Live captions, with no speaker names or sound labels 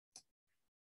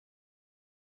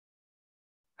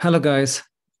Hello guys,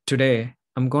 today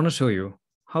I'm going to show you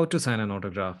how to sign an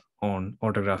autograph on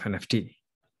AutographNFT.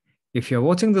 If you're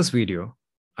watching this video,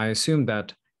 I assume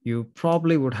that you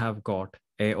probably would have got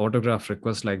a autograph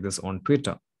request like this on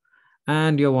Twitter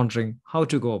and you're wondering how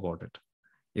to go about it.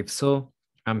 If so,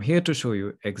 I'm here to show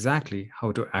you exactly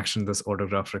how to action this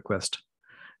autograph request.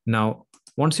 Now,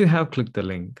 once you have clicked the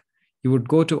link, you would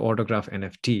go to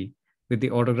AutographNFT with the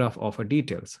autograph offer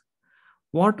details.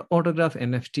 What Autograph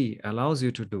NFT allows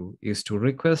you to do is to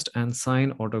request and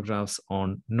sign autographs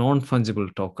on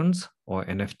non-fungible tokens or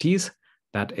NFTs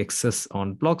that exist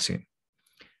on blockchain.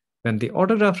 When the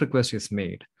autograph request is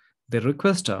made, the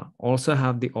requester also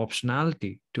have the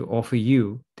optionality to offer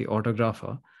you, the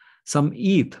autographer, some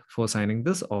ETH for signing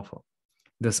this offer.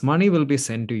 This money will be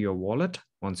sent to your wallet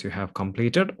once you have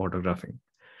completed autographing.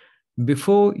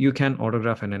 Before you can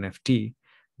autograph an NFT,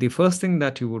 the first thing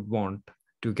that you would want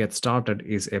to get started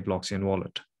is a blockchain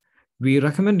wallet. We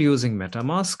recommend using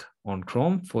MetaMask on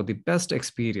Chrome for the best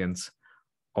experience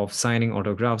of signing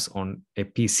autographs on a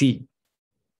PC.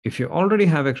 If you already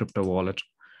have a crypto wallet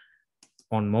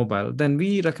on mobile, then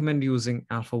we recommend using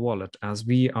Alpha Wallet, as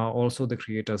we are also the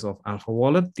creators of Alpha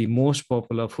Wallet, the most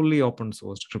popular fully open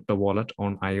sourced crypto wallet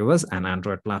on iOS and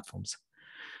Android platforms.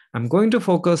 I'm going to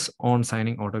focus on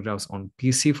signing autographs on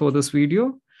PC for this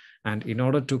video. And in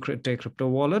order to create a crypto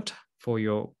wallet for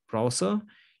your browser,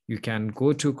 you can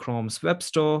go to Chrome's web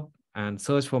store and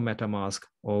search for MetaMask,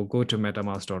 or go to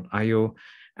metamask.io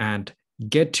and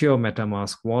get your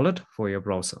MetaMask wallet for your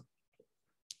browser.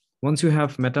 Once you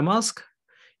have MetaMask,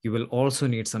 you will also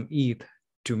need some ETH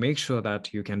to make sure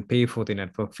that you can pay for the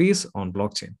network fees on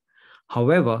blockchain.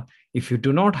 However, if you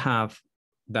do not have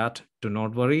that, do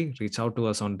not worry, reach out to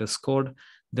us on Discord.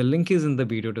 The link is in the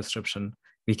video description.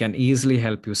 We can easily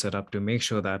help you set up to make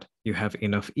sure that you have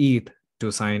enough ETH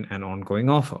to sign an ongoing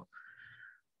offer.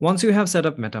 Once you have set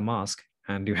up MetaMask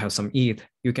and you have some ETH,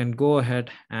 you can go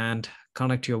ahead and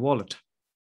connect your wallet.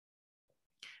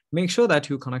 Make sure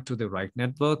that you connect to the right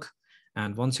network.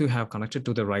 And once you have connected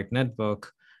to the right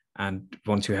network, and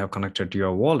once you have connected to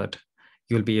your wallet,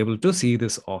 you'll be able to see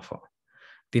this offer.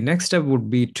 The next step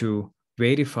would be to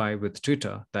verify with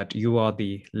Twitter that you are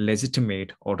the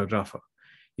legitimate autographer.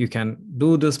 You can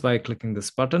do this by clicking this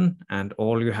button, and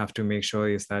all you have to make sure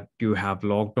is that you have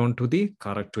logged on to the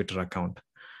correct Twitter account.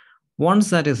 Once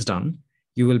that is done,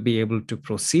 you will be able to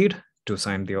proceed to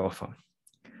sign the offer.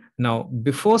 Now,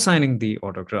 before signing the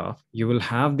autograph, you will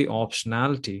have the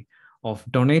optionality of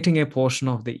donating a portion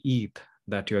of the ETH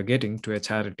that you are getting to a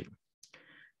charity.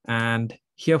 And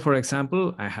here, for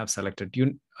example, I have selected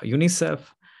UNICEF,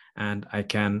 and I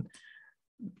can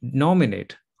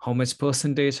nominate how much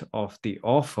percentage of the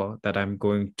offer that I'm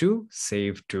going to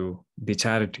save to the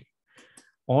charity.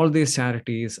 All these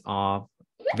charities are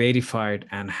verified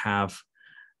and have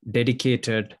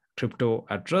dedicated crypto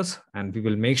address, and we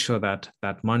will make sure that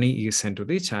that money is sent to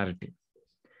the charity.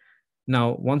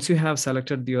 Now, once you have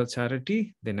selected your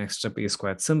charity, the next step is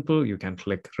quite simple. You can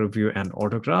click review and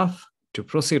autograph to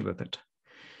proceed with it.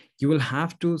 You will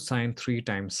have to sign 3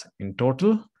 times in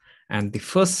total. And the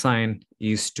first sign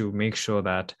is to make sure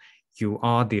that you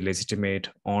are the legitimate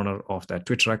owner of that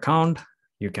Twitter account.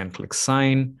 You can click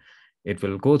sign. It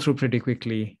will go through pretty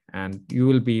quickly, and you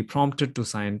will be prompted to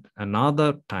sign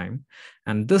another time.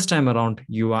 And this time around,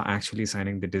 you are actually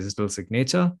signing the digital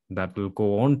signature that will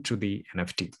go on to the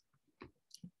NFT.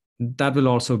 That will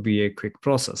also be a quick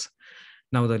process.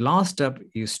 Now, the last step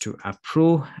is to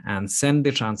approve and send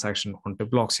the transaction onto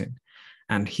blockchain.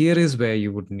 And here is where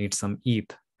you would need some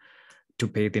ETH to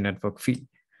pay the network fee.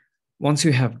 Once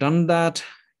you have done that,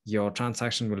 your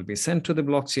transaction will be sent to the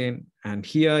blockchain, and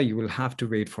here you will have to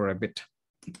wait for a bit.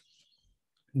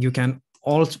 You can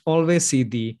always see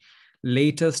the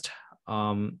latest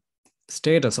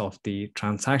status of the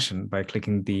transaction by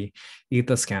clicking the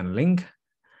Etherscan link,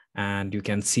 and you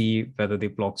can see whether the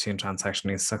blockchain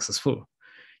transaction is successful.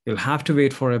 You'll have to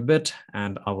wait for a bit,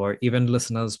 and our event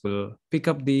listeners will pick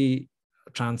up the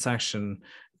transaction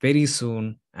very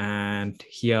soon. And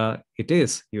here it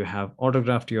is. You have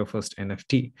autographed your first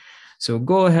NFT. So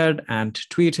go ahead and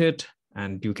tweet it,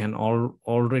 and you can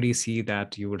already see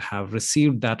that you would have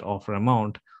received that offer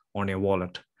amount on your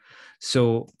wallet.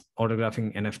 So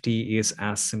autographing NFT is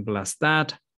as simple as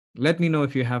that. Let me know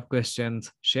if you have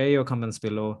questions, share your comments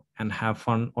below, and have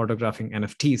fun autographing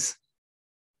NFTs.